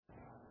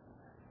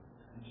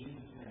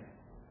Jesus' name.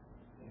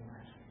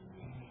 Amen.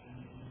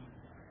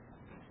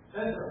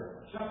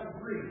 Ezra chapter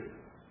 3,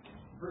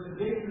 verses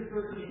 8 through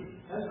 13.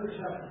 Ezra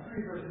chapter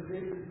 3, verses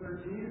 8 through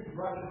 13. If you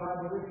brought your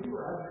Bible with you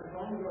or have your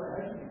phone, go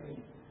ahead and you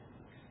can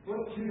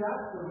look to that.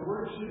 So the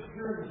word should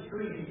appear on the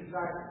screen. In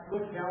fact,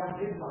 look down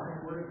and hid behind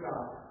the Word of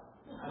God.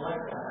 I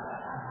like that.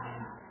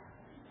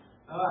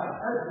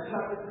 Ezra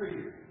chapter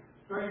 3,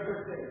 starting at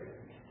verse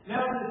 8.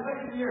 Now in the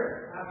second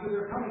year, after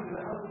their coming to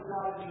the house of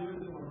God at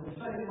Jerusalem, in the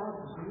second month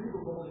of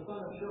Zerubbabel, the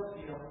son of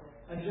Shealtiel,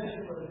 and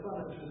Jeshua, the son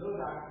of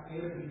Jozadak,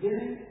 made a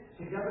beginning,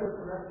 together with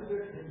the rest of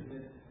their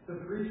kinsmen,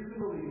 the priests and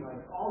the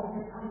Levites, all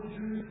who had come to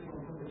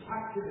Jerusalem from the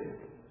captivity.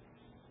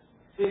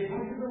 They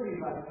appointed the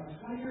Levites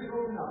from 20 years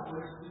old and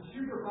upwards to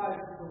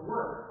supervise the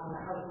work on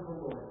the house of the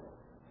Lord.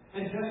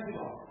 And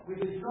Jeshua,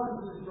 with his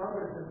sons and his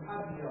brothers and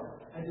Kadmiel,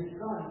 and his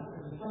sons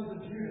and the sons of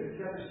Judah,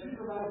 together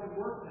supervised the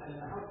workmen in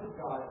the house of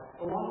God,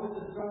 along with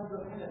the sons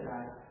of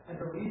Henadad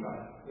and the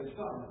Levites, their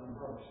sons and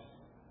brothers.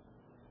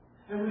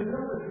 And when the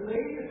builders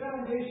laid the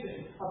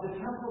foundation of the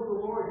temple of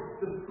the Lord,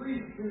 the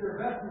priests in their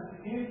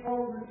vestments came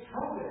forward with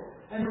trumpets,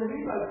 and the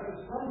Levites,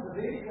 the sons of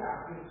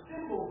Asaph, with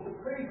cymbals to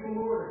praise the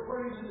Lord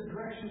according to the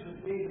directions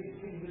of David,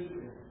 king of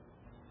Israel.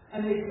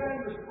 And they sang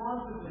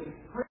responsively,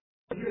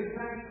 "Give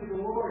thanks to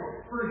the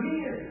Lord, for He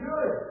is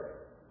good,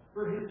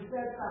 for His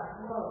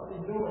steadfast love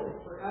endures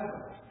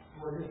forever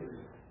for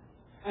Israel."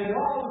 And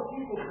all the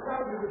people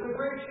shouted with a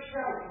great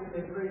shout when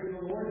they praised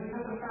the Lord,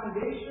 because the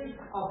foundation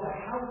of the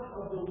house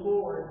of the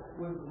Lord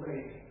was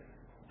laid.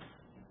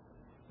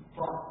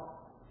 But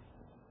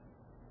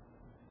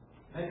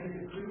many of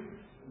the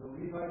priests and the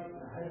Levites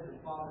and the heads of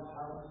the father's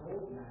house,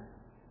 old men,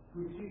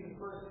 who had seen the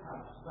first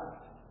house,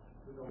 wept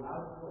with a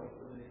loud voice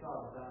when they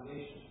saw the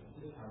foundation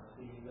of this house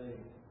being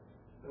laid.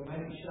 Though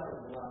many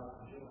shouted aloud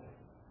for joy,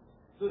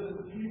 so that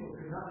the people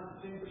could not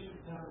distinguish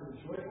the sound of the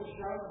joyful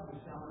shout from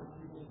the sound of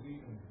people's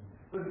weeping.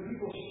 For the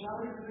people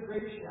shouted with a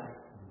great shout,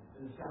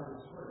 and the sound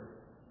was heard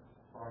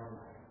far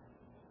away.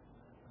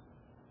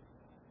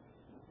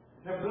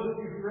 Now, for those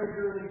of you who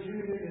regularly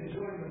tune in and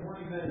join the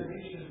morning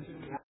meditations that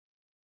we have,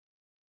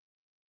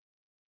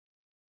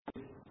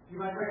 you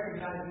might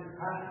recognize this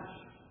passage,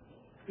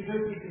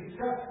 because we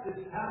discussed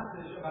this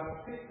passage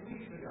about 6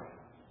 weeks ago,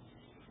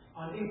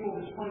 on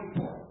April the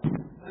 24th.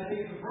 And I think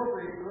it's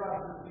appropriate for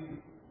us as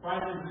we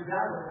finally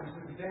regather to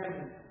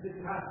examine this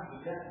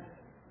passage again.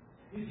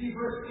 You see,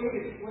 verse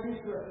 8 explains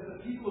to us that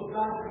the people of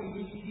God that we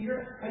meet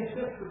here had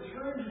just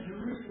returned to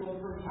Jerusalem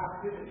from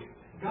captivity.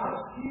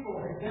 God's people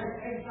had been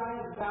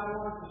exiled to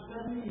Babylon for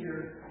 70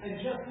 years,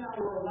 and just now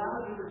were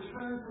allowed to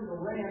return from the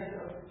land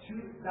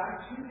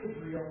back to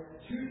Israel,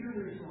 to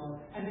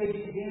Jerusalem, and they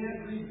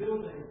began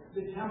rebuilding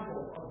the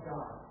temple of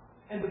God.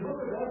 And the book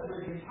of Ezra,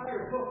 the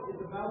entire book, is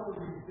about the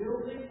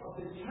rebuilding of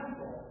the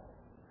temple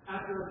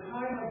after a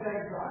time of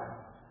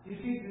exile. You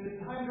see, in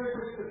the time during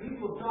which the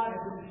people of God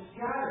have been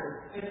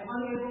scattered and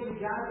unable to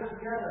gather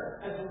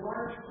together as a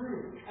large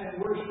group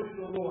and worship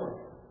the Lord.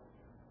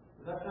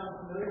 Does that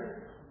sound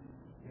familiar?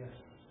 Yes.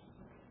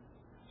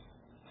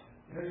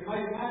 You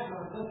might imagine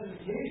on such an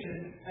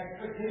occasion,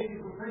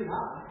 expectations were pretty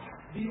high.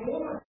 The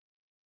older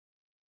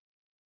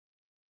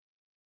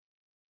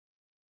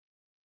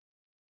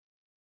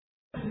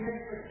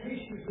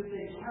expectations that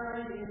they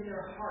carried in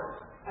their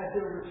hearts at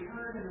their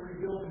return and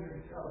rebuilding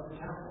of the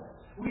temple.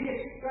 We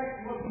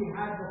expect what we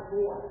had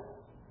before.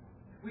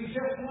 We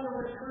just want to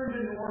return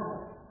to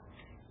normal,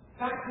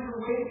 back to the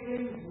way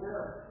things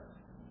were.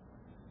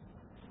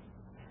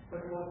 But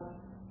it wasn't.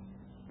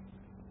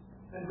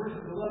 And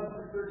verses 11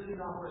 through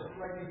 13 offer a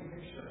striking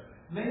picture.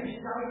 Many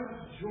shouted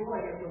with joy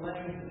at the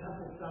laying of the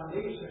temple's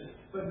foundation,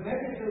 but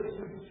many of those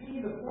who had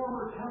seen the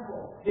former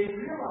temple, they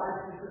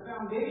realized that the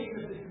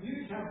foundation of this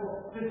new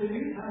temple, that the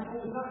new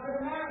temple was not going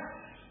to match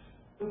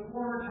the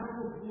former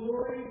temple's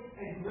glory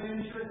and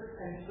grandeur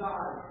and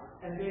size,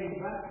 and they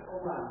wept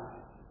aloud.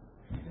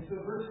 And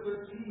so verse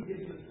 13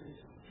 gives us this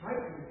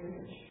striking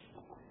image.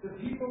 The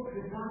people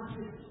could not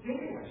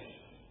distinguish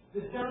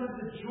the sound of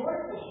the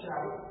joyful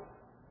shout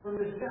from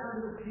the sound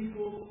of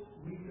people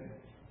weeping.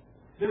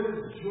 There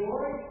was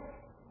joy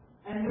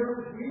and there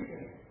was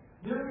weeping.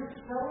 There was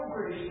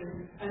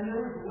celebration and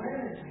there was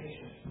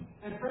lamentation.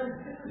 And friends,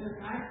 this is an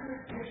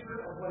accurate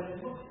picture of what it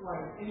looks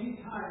like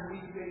anytime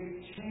we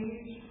face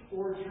change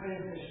or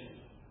transition.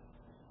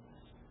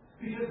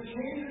 Because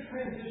change or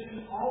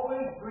transition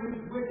always brings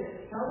with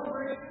it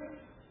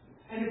celebration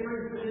and it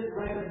brings with it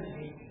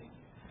lamentation.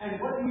 And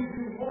what you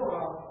do more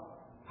of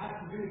has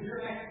to do with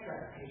your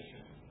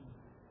expectations.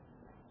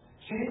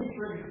 Change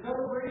brings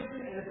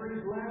celebration and it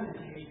brings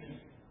lamentation.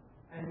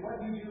 And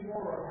what you do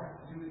more of has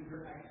to do with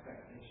your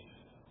expectations.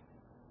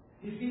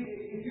 You see,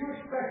 if you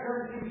expect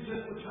everything to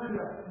just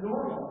return to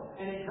normal,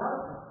 and it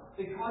doesn't,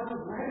 it causes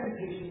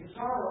lamentation,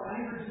 sorrow,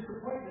 anger,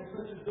 disappointment,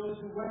 such as those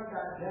who wept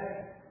that day.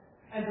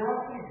 And there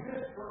often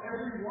exists for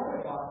every one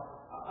of us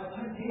a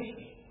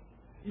temptation.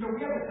 You know,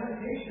 we have a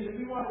temptation that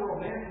we want to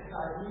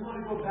romanticize, and we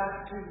want to go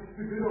back to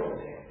the good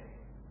old days.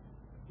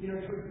 You know,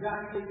 to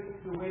exactly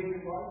the way we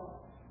was.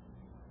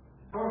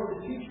 However,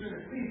 the teacher in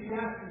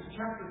Ecclesiastes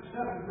chapter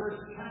 7, verse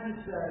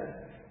 10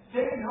 says,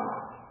 "Say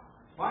not,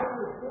 why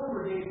were the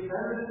former days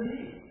better than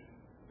these?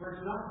 For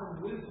it's not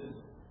from wisdom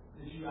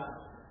that you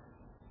ask.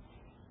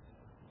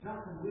 It's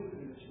not from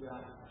wisdom that you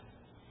ask."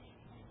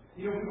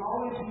 We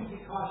always need to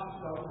be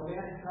cautious about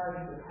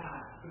romanticizing the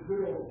past, the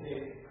good old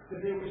days,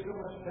 that they were so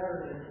much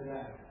better than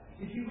today.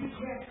 You see, we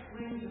can't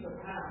cling to the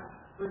past.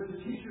 But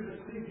the teacher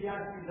of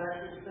Ecclesiastes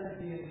actually spends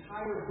the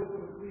entire book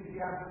of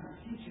Ecclesiastes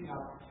teaching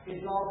us.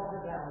 It's all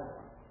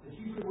hevel. The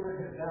Hebrew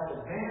word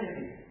hevel,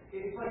 vanity.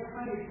 It's like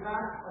trying to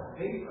grasp a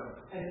vapor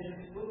and it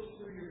just slips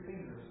through your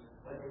fingers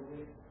like a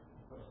whiff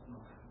of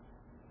smoke.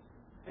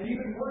 And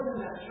even more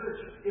than that, church,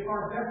 if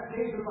our best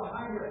days are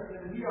behind us,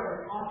 then we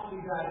are in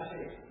awfully bad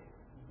shape.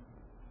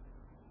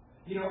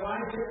 I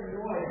get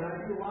annoyed, and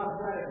I do a lot of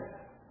weddings.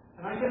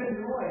 And I get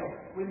annoyed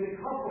when the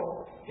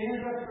couple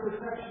stands up at the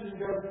reception and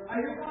goes,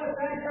 "I just want to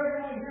thank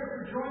everyone here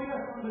for joining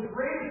us on the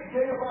greatest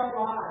day of our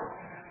lives."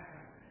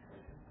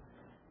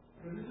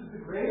 This is the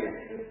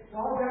greatest? It's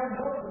all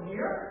downhill from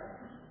here?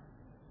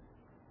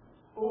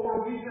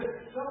 Or we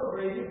just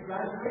celebrated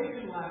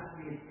graduation last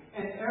week.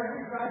 And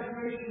every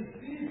graduation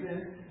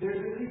season, there's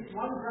at least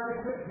one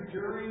graduate who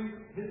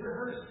during his or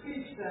her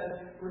speech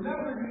says,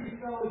 "Remember, you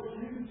fellow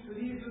students, for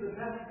these are the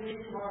best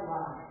days of our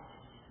lives."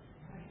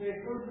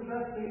 Okay, those are the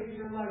best days of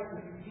your life,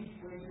 but you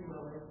teach way too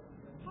early.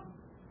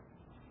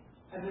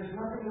 And there's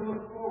nothing to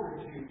look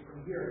forward to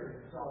from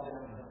here. It's all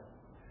downhill.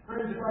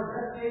 Friends, if our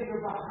best days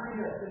are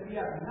behind us, then we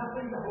have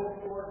nothing to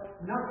hope for,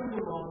 nothing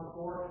to long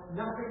for,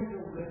 nothing to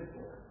live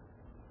for.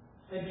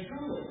 And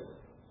truly,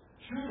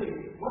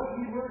 what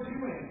we were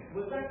doing,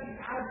 was that the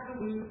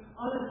absolute,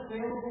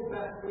 unassailable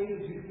best way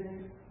to do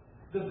things?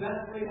 The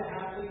best way to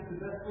have things?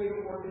 The best way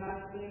to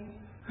organize things?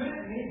 Could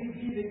it maybe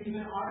be that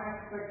even our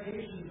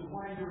expectations of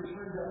wanting to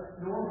return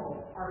to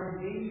normal are in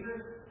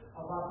danger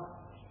of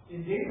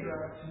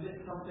to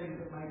miss something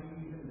that might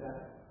be even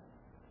better?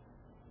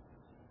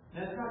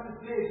 And that's not to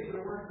say that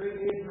there weren't great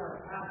days in our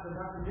past. I'm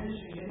not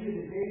mentioning any of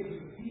the days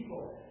of the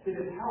people that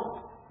have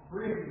helped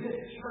bring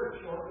this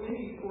church or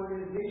any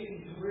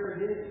organization to where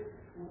it is.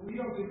 We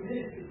don't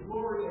diminish the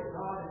glory of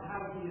God and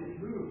how He has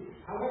moved.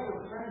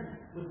 However, friends,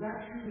 was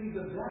that truly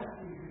the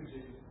best we could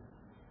do?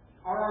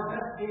 Are our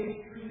best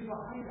days truly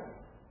behind us?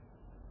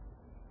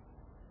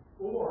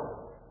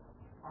 Or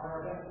are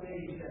our best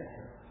days ahead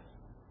of us?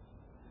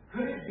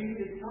 Could it be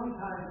that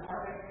sometimes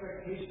our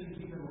expectations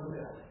even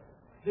limit us?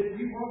 That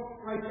we won't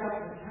strike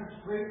out and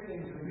attempt great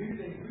things or new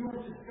things. We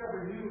won't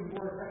discover new and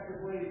more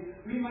effective ways.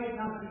 We might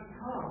not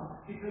become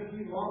because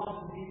we long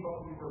to be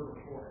what we were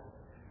before.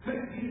 Could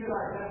it be that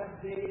our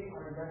best days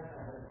are yet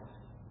ahead of us?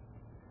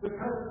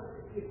 Because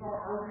if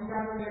our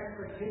regathering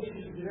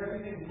expectations that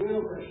everything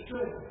will or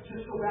should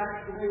just go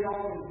back to the way it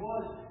always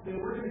was,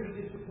 then we're going to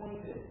be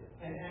disappointed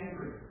and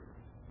angry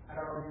at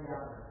our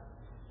regathering.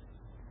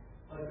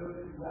 Like those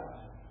who left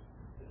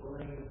at the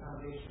laying of the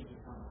foundation to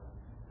come.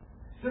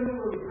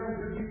 Similarly, friends,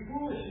 it would be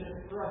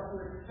foolishness for us to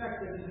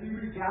expect that as we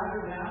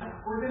regather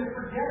now, we're going to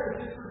forget or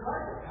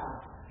disregard the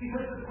past.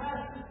 Because the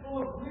past is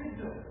full of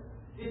wisdom.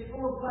 It's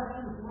full of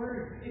lessons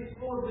learned. It's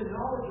full of the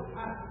knowledge of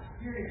past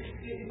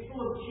experience. It's full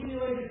of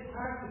accumulated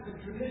practice and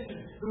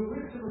tradition. The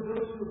wisdom of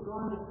those who have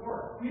gone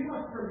before. We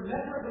must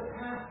remember the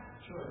past,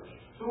 church.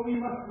 So we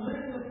must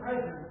live in the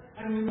present,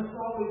 and we must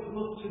always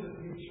look to the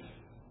future.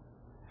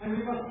 And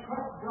we must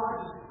trust God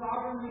to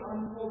sovereignly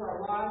unfold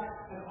our lives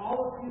and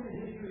all of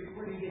human history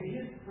according to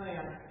His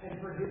plan and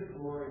for His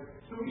glory.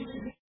 So we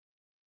should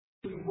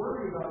be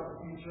worried about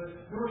the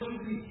future, nor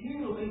should we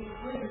futilely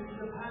cling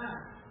to the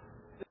past.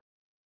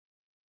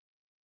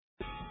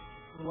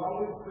 We'll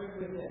always bring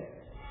with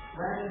it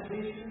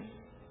lamentation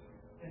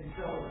and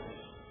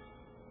celebration.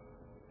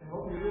 And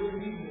what we really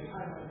need in a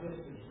time like this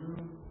is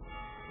room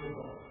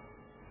for both.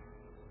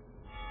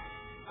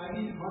 I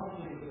meet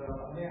monthly with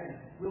a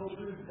man, Will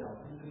Truesdell,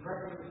 who's the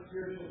director of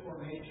spiritual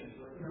formations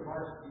or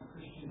InterVarsity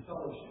Christian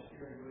Fellowship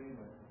here in New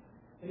England.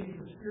 And he's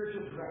the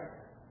spiritual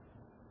director.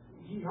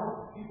 He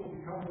helps people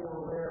become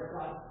more aware of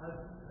God's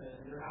presence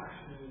and their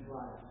action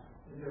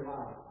in their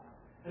lives.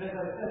 And as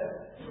I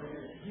said,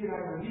 he and I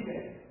were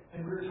meeting,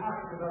 and we were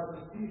talking about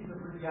the season of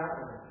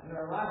regathering. In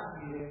our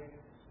last meeting,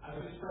 I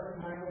was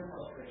expressing my own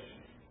frustration,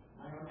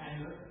 my own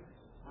anger,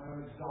 my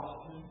own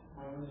exhaustion,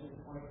 my own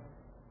disappointment.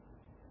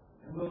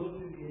 And Will looked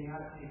at me and he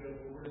asked me, he goes,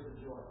 "Well, where's the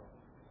joy?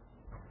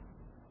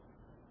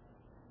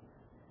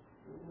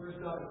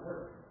 Where's God at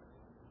work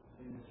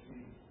in this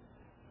season?"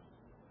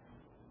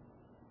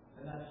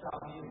 And that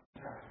stopped me in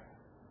my tracks.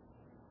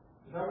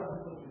 Because I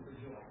wasn't looking for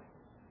joy.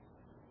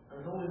 I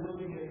was only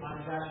looking at my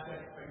vast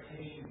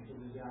expectations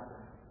of the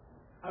gathering.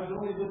 I was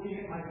only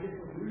looking at my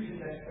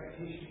disillusioned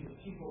expectations of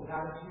people's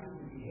attitudes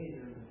and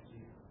behavior in this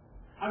season.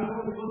 I was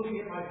only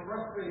looking at my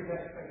frustrated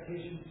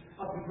expectations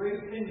of the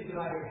great things that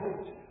I had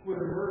hoped would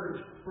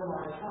emerge from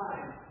our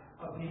time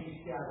of being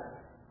scattered.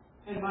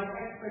 And my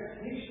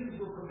expectations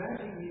were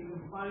preventing me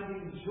from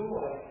finding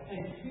joy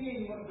and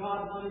seeing what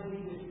God wanted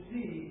me to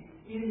see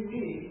in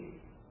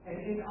me and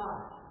in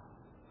us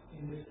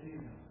in this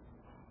season.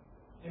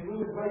 And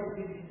we'll invite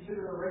you to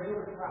consider a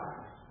regular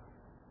practice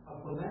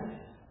of lament,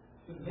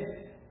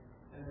 submit,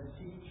 and then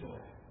seek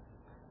joy.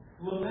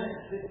 Lament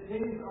that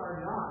things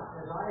are not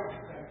as I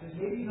expected,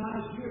 maybe not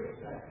as you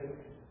expected,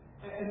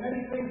 and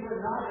many things are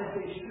not as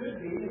they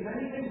should be, and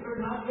many things are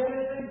not yet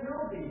as they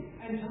will be.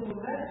 And to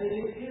lament that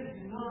it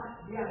is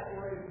not yet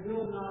or it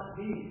will not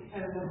be.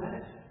 And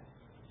lament,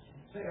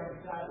 say I'm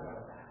sad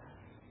about that.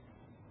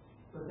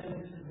 But then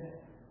to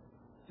submit.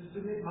 To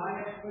submit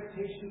my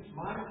expectations,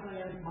 my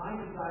plans, my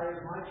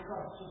desires, my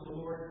trust to the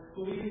Lord,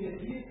 believing that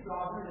He is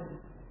sovereign and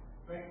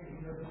frankly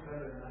He knows it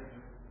better than I do.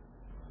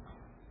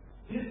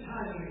 His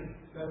timing is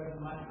better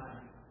than my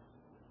timing.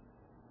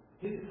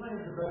 His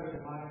plans are better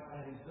than my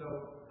plans,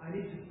 so I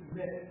need to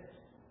submit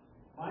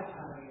my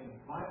timing and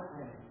my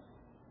plans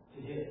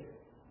to His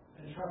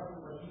and trust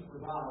that what He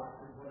provides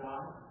is what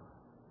I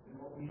and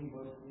what we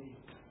most need.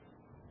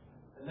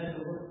 And then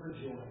to look for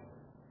joy.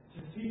 To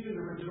seek and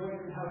to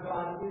rejoice in how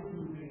God is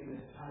moving in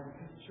this time.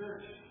 Because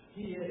church,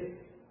 He is.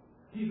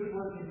 He's at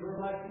work in your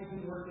life. He's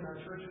at work in our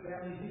church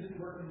family. He's at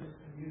work in this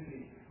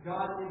community.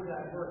 God is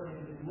at work, and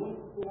to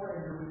look for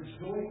and to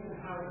rejoice in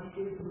how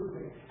He is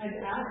moving. And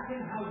ask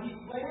Him how He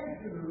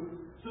plans to move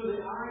so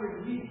that I and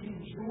we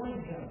can join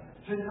Him.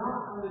 To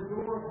knock on the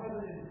door of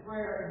heaven in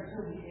prayer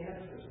until He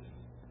answers.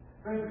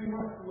 Friends, we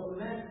must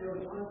lament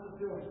those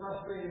unfulfilled,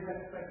 frustrated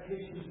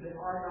expectations that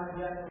are not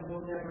yet and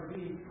will never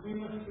be. We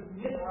must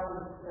submit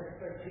our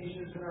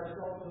expectations and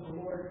ourselves to the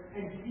Lord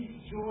and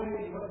seek joy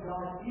in what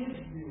God is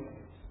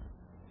doing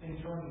and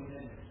joining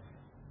in.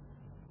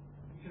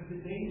 Because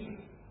the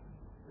danger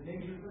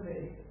for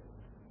me,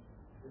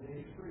 the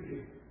danger for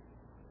you,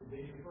 the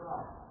danger for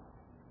us,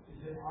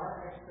 is that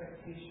our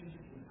expectations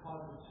can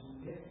cause us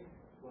to miss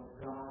what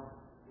God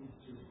is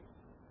doing.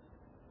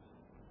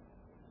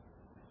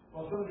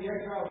 While some of the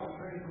exiles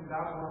returning from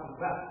Babylon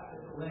left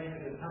at the laying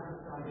of the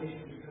temple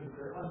foundation because of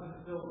their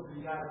unfulfilled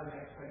regathering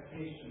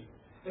expectations,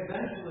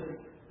 eventually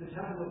the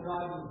temple of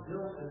God was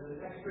built, and the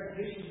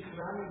expectations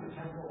surrounding the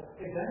temple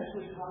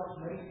eventually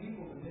caused many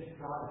people to miss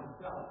God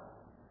Himself.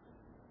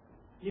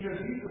 You know,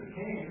 Jesus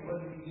came, and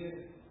what did He do?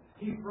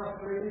 He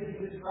frustrated,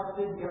 He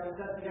disrupted, He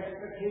upset the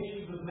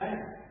expectations of men.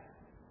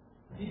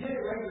 He did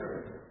it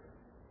regularly.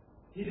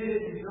 He did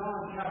it in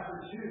John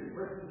chapter 2,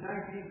 verses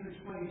 19 through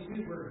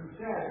 22, where He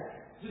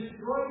said,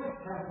 "Destroy this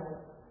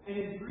temple, and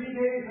in 3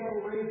 days I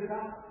will raise it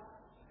up."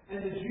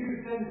 And the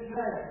Jews then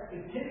said,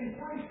 "It's taken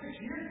 46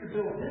 years to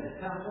build this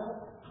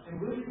temple,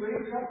 and will you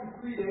raise it up in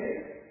 3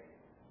 days?"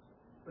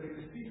 But He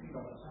was speaking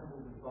about the temple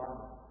of His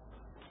body.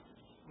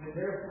 When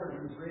therefore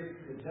He was raised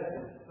from the dead,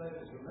 His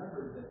disciples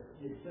remembered that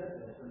He had said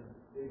this, and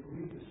they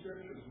believed the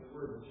Scriptures and the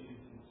word that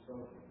Jesus had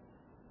spoken.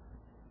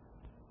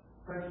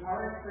 Friends,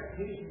 our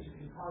expectations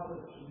can cause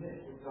us to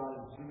miss what God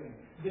is doing.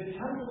 The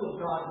temple of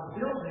God, the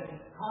building,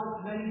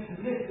 caused many to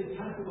miss the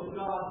temple of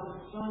God, the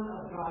Son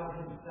of God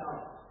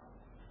Himself.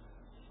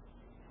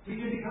 We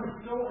can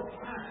become so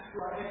attached to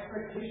our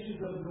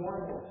expectations of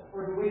normal,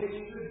 or the way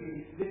it should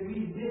be, that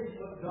we miss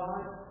what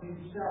God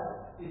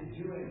Himself is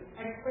doing.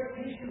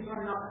 Expectations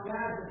are not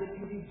bad, but they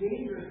can be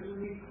dangerous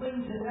when we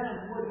cling to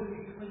them more than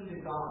we cling to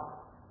God.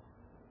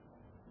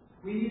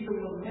 We need to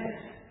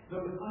lament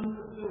those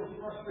unfulfilled,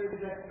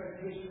 frustrated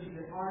expectations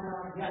that are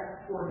not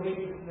yet or may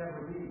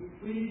never be.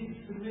 We need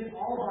to submit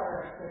all of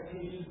our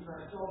expectations and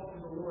ourselves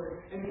to the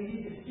Lord, and we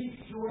need to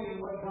seek joy in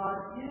what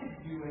God is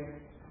doing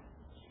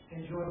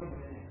and join in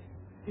it.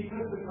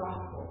 Because the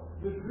gospel,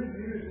 the good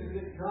news is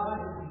that God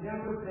has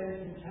never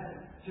been content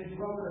to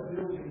dwell in a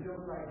building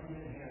built by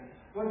human hands.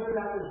 Whether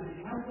that was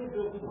the temple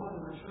built upon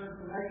the return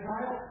from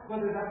exile,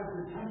 whether that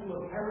was the temple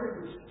of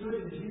Herod, which stood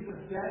in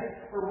Jesus' day,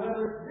 or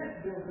whether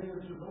this building,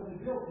 which was only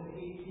built in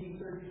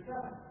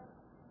 1837.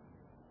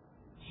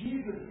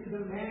 Jesus is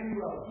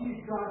Emmanuel. He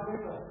is God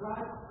with us.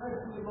 God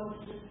present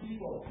amongst His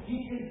people.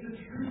 He is the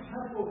true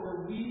temple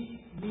where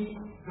we meet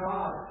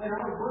God. And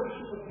our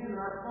worship of Him and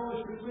our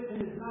fellowship with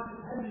Him is not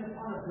dependent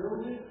upon a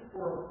building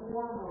or a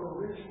form or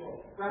a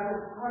ritual.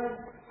 Rather,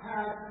 Christ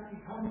has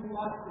become to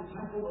us the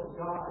temple of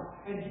God.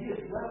 And He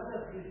has left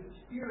us His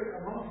Spirit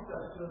amongst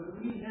us so that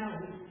we now,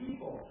 His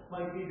people,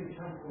 might be the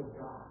temple of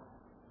God.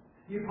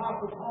 The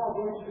Apostle Paul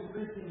wrote to the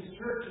Corinthian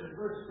church in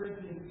 1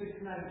 Corinthians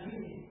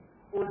 6:19,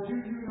 "Or do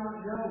you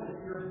not know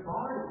that your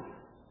body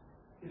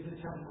is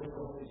a temple of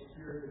the Holy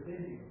Spirit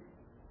within you,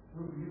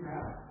 whom you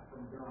have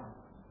from God?"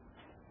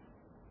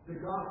 The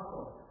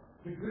gospel,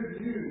 the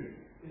good news,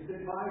 is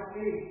that by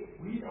faith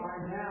we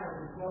are now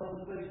in the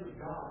dwelling place of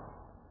God.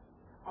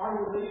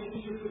 Our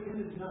relationship with Him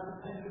is not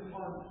dependent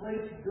upon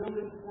place,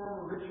 building,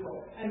 form, or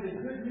ritual. And the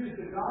good news,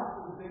 the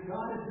gospel, is that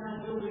God is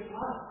now building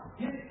us,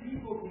 His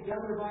people,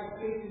 together by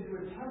faith into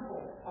a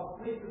temple,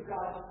 a place of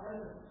God's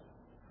presence.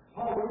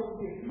 Paul wrote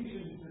to the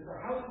Ephesians that the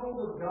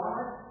household of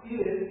God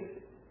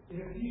is,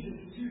 in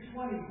Ephesians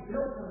 2:20,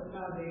 built on the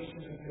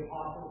foundation of the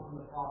apostles and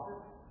the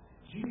prophets,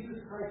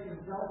 Jesus Christ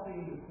Himself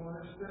being the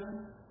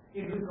cornerstone,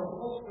 in whom the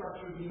whole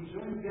structure being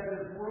joined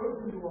together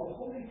grows into a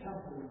holy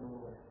temple in the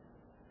Lord.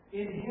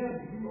 In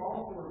Him you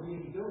also are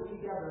being built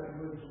together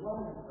into a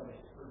dwelling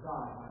place for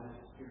God by the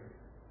Spirit.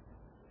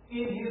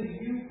 In Him,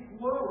 you,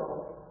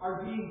 plural,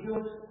 are being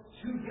built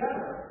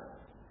together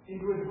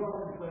into a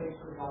dwelling place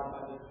for God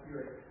by the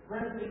Spirit.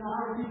 Friends, in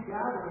our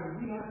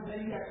regathering, we have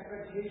many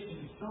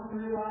expectations. Some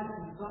realized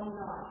and some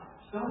not.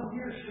 Some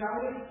here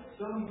shouting,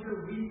 some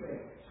here weeping.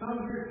 Some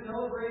here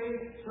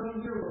celebrating,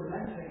 some here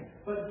lamenting.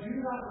 But do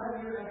not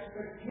let your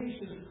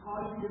expectations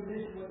cause you to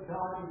miss what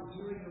God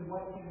is doing and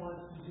what He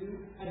wants to do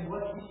and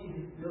what He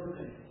is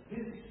building.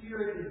 His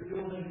Spirit is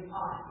building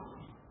us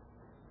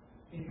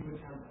into a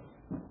temple.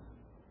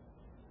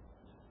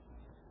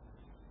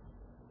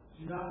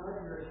 Do not let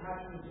your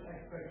attachment to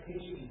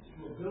expectations,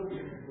 to a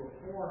building, to a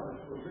form, or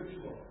to a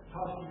ritual,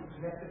 cause you to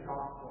forget the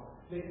gospel.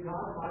 That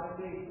God by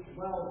faith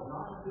dwells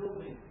not in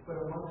building, but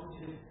amongst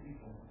His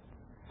people.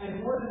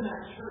 And more than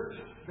that, church,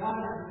 God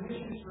has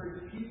missions for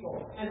His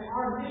people. And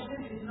our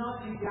mission is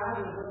not to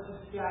gather, but to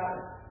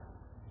scatter.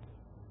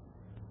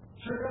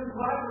 Church, I'm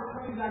glad we're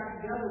coming back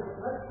together, but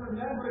let's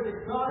remember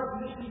that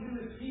God's mission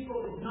to His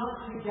people is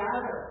not to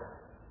gather.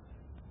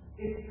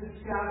 It's to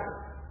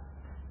scatter.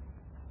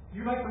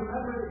 You might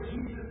remember that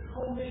Jesus'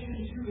 whole mission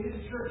to His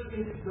church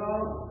is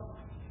go.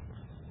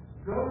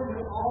 Go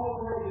into all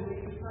the world and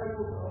make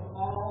disciples of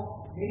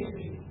all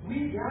nations.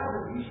 We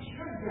gather, we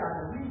should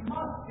gather, we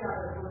must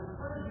gather for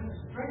encouragement and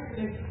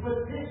strengthening,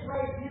 but this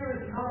right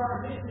here is not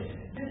our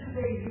mission. This is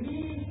a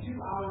means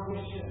to our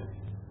mission.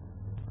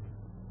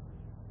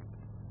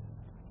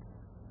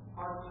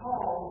 Our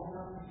call is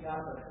not to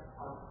gather,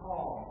 our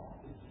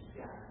call is to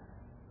scatter.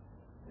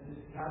 And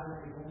this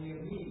gathering is only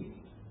a means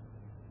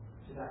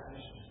to that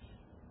mission.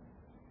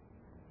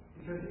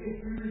 Because if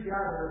we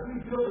regather, if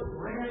we build a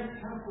grand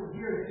temple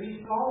here that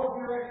meets all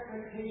of your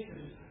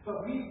expectations,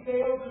 but we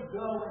fail to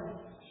go and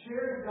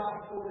share the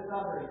gospel with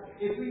others,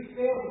 if we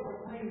fail to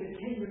proclaim the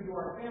kingdom to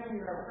our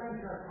family, our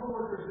friends, our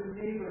coworkers, and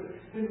neighbors,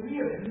 then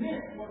we have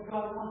missed what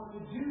God wants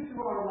to do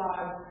through our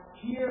lives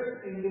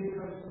here in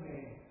Midcoast,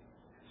 Maine.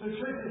 So,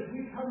 church, as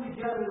we come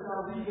together with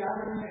our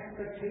regathering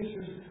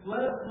expectations,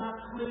 let us not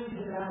cling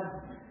to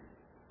them.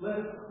 Let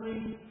us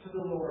cling to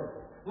the Lord.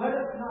 Let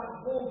us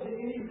not hold to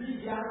any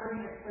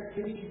regathering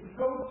expectations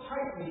so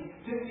tightly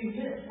that we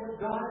miss what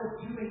God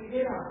is doing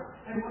in us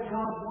and what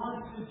God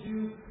wants to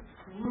do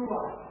through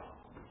us.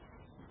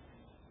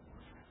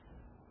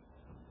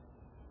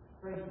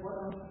 Friends, what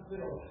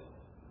unfulfilled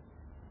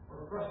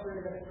or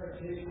frustrated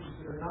expectations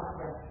that are not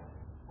met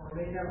or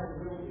may never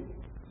will be,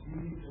 you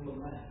need to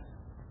lament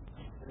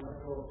and let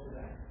go of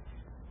today.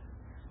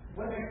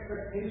 What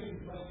expectations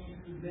must you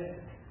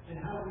submit, and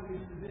how will you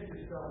submit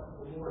yourself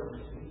to the Lord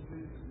and to His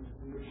wisdom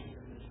and leadership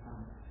in this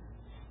time?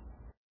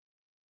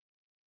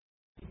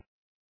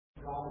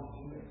 God is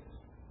doing.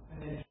 And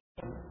then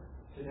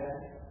today,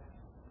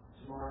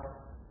 tomorrow,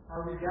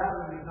 our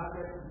regathering is not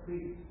yet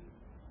complete.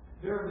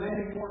 There are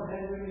many more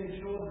men, women,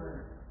 and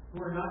children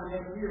who are not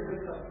yet here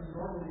with us who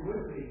normally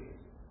would be.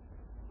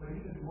 But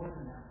even more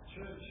than that,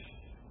 church,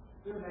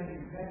 there are many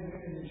men,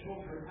 women, and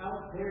children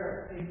out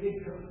there in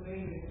Midcoast,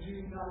 Maine that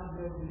do not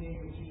know the name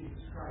of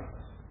Jesus Christ.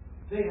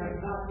 They have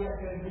not yet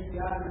been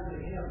regathered to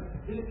Him.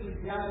 This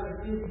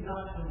regathering is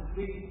not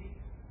complete.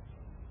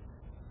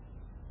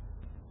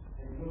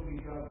 And will we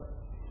go?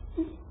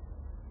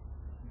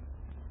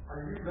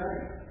 Are you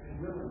ready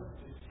and willing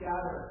to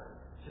scatter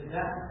to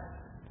them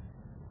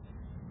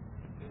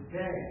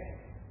today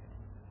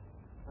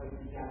like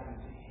we gathered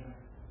to Him?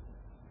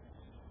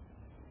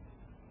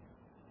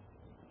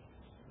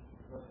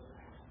 Let's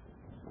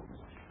pray.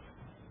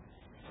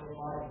 Oh,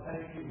 Father,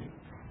 thank you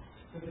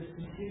for this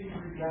continued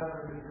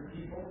regathering of your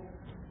people.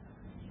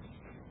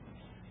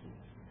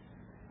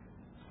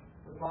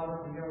 But Father,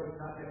 we know it's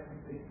not yet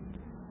complete.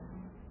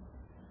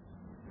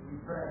 And we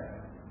pray.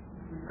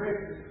 We pray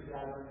for this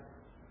regathering.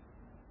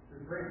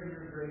 We pray for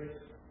your grace.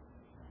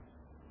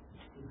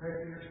 We pray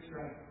for your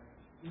strength.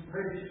 We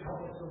pray that you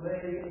help us to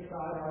lay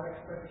aside our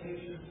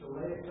expectations, to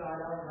lay aside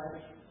our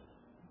rights,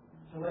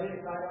 to lay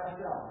aside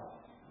ourselves,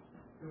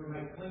 that we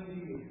may cling to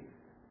you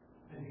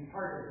and be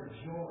part of the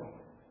joy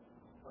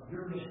of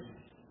your mission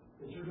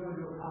that you're going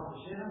to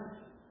accomplish in us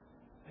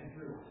and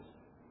through us.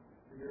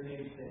 For your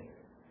name's sake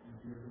and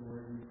for your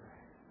glory we pray.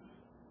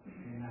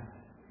 Amen.